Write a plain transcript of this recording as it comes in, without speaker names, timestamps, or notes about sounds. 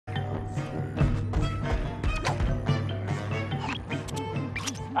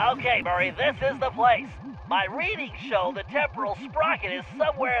Okay, Murray, this is the place. My readings show the temporal sprocket is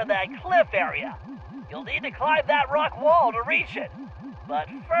somewhere in that cliff area. You'll need to climb that rock wall to reach it. But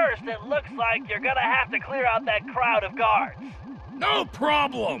first, it looks like you're gonna have to clear out that crowd of guards. No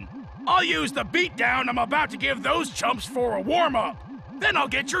problem! I'll use the beatdown I'm about to give those chumps for a warm-up. Then I'll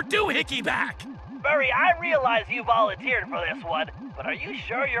get your doohickey back. Murray, I realize you volunteered for this one, but are you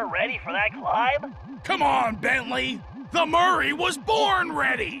sure you're ready for that climb? Come on, Bentley! The Murray was born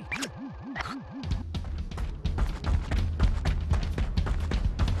ready!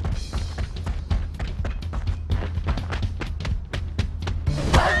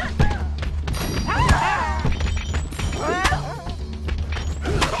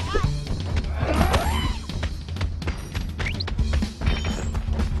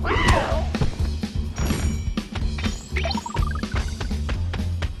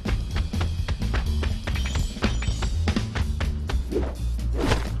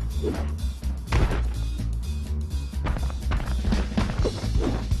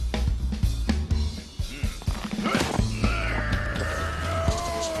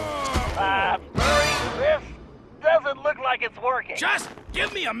 It's working. Just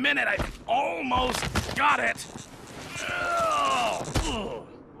give me a minute. I almost got it.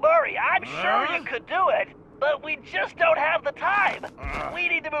 Murray, I'm sure you could do it, but we just don't have the time. We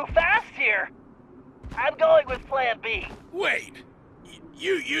need to move fast here. I'm going with Plan B. Wait,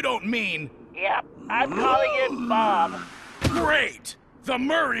 you don't mean... Yep, I'm calling it Bob. Great! The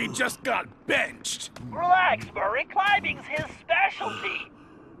Murray just got benched. Relax, Murray. Climbing's his specialty.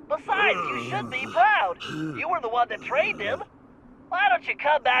 Besides, you should be proud. You were the one that trained him. Why don't you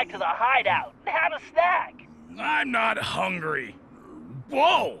come back to the hideout and have a snack? I'm not hungry.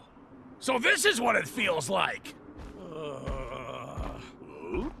 Whoa! So this is what it feels like.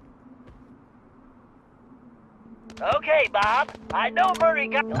 Okay, Bob. I know Murray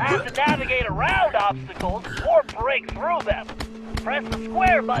will have to navigate around obstacles or break through them. Press the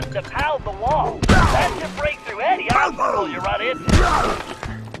square button to pound the wall. That should break through any obstacle you run into.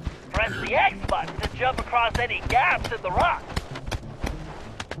 Press the X button to jump across any gaps in the rock.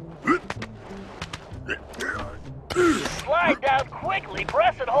 Slide down quickly,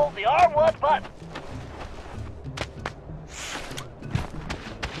 press and hold the R1 button.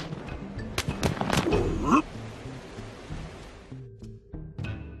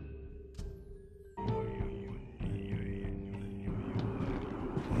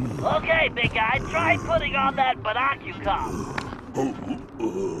 Okay, big guy, try putting on that binocular.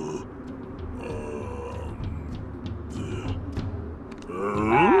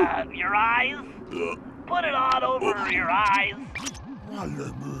 Your eyes? Put it on over your eyes.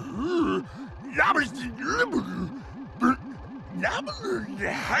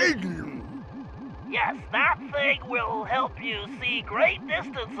 Yes, that thing will help you see great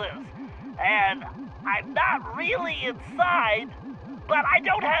distances. And I'm not really inside, but I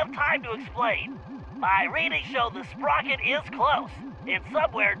don't have time to explain. My readings show the sprocket is close. It's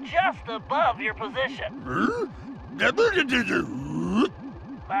somewhere just above your position.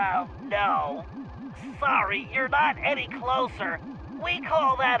 No. Sorry, you're not any closer. We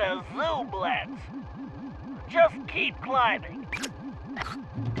call that a zoom lens. Just keep climbing.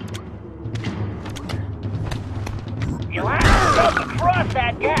 You'll have to jump across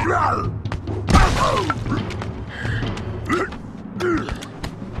that gap.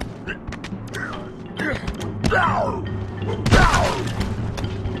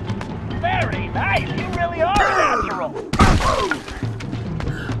 Very nice. You really are natural.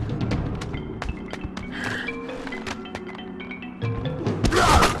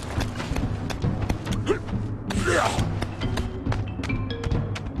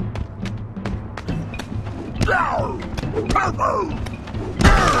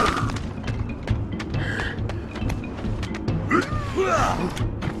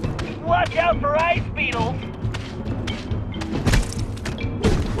 Watch out for ice beetles.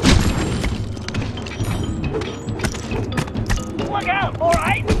 Look out for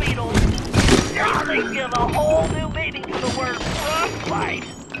ice beetles. These things give a whole new meaning to the word frostbite.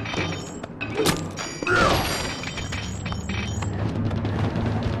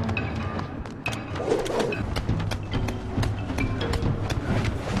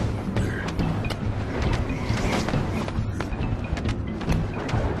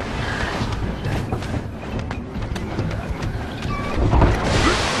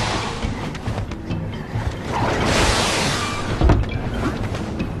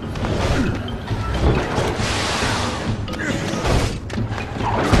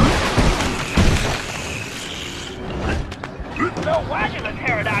 No wonder the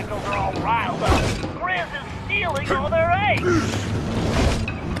pterodactyls are all riled up. Grizz is stealing all their eggs.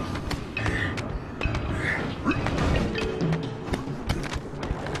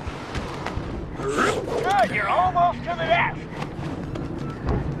 good. You're almost to the nest.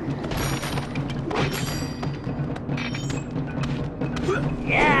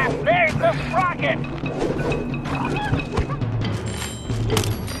 Yes, there's the sprocket.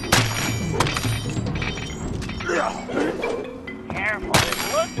 Careful,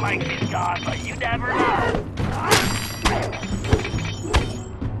 it looks like she's gone, but you never know.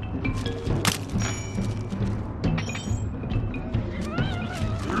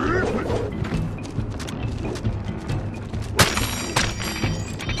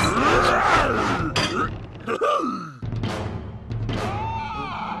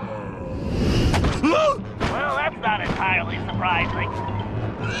 Well, that's not entirely surprising.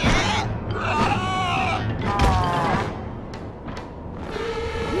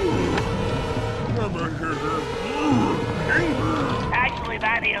 Actually,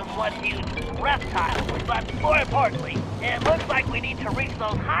 that is one huge reptile. But more importantly, it looks like we need to reach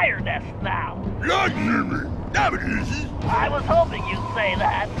those higher nests now. I was hoping you'd say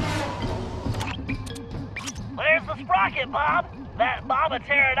that. There's the sprocket, Bob. That mama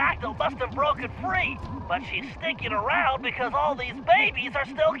pterodactyl must have broken free, but she's sticking around because all these babies are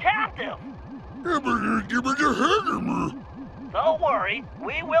still captive. Don't worry,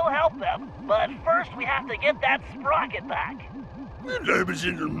 we will help them, but first we have to get that sprocket back.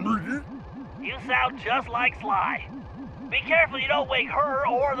 You sound just like Sly. Be careful you don't wake her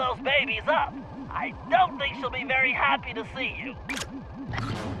or those babies up. I don't think she'll be very happy to see you.